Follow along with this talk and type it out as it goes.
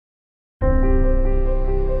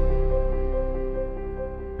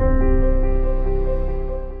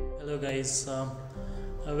guys.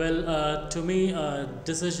 To me,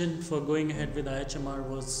 decision for going ahead with IHMR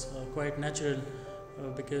was quite natural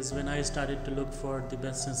because when I started to look for the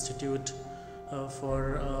best institute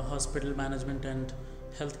for hospital management and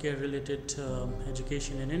healthcare related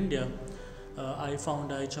education in India, I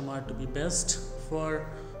found IHMR to be best for,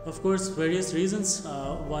 of course, various reasons.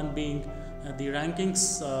 One being the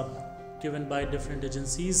rankings given by different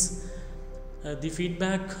agencies, the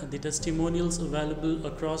feedback, the testimonials available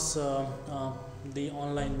across the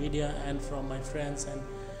online media and from my friends and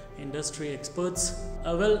industry experts.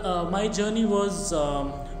 My journey was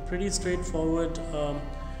pretty straightforward.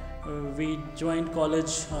 We joined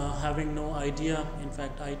college having no idea. In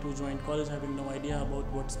fact, I too joined college having no idea about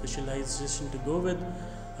what specialization to go with.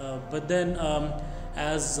 But then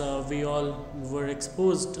as we all were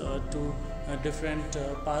exposed to a different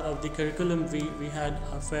part of the curriculum, we had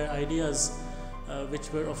our fair ideas,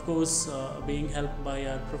 which were of course being helped by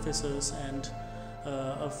our professors and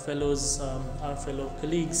our fellow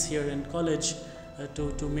colleagues here in college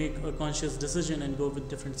to make a conscious decision and go with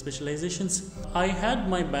different specializations. I had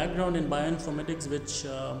my background in bioinformatics, which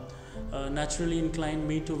naturally inclined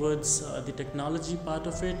me towards the technology part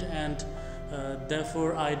of it, and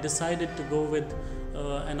therefore I decided to go with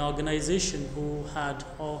an organization who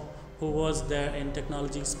was there in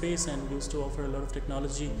technology space and used to offer a lot of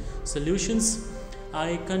technology solutions.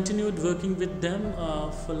 I continued working with them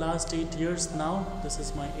for last 8 years now. This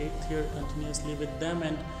is my 8th year continuously with them,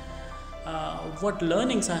 and what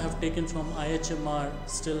learnings I have taken from IHMR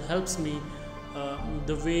still helps me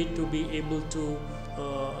the way to be able to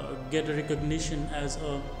get a recognition as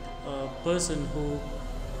a person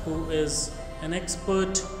who is an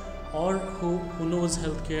expert or who knows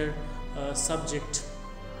healthcare subject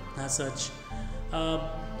as such.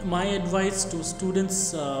 My advice to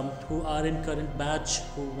students who are in current batch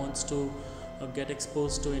who wants to get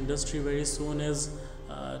exposed to industry very soon is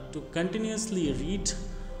to continuously read,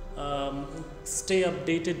 stay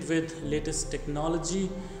updated with latest technology,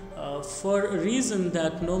 for a reason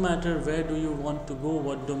that no matter where do you want to go,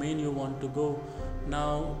 what domain you want to go,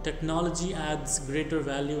 now technology adds greater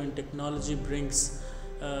value and technology brings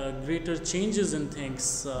greater changes in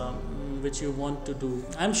things which you want to do.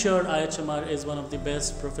 I'm sure IHMR is one of the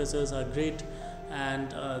best. Professors are great,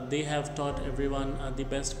 and they have taught everyone the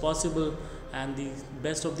best possible, and the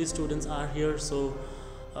best of the students are here. So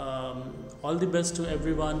all the best to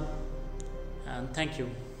everyone, and thank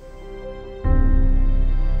you.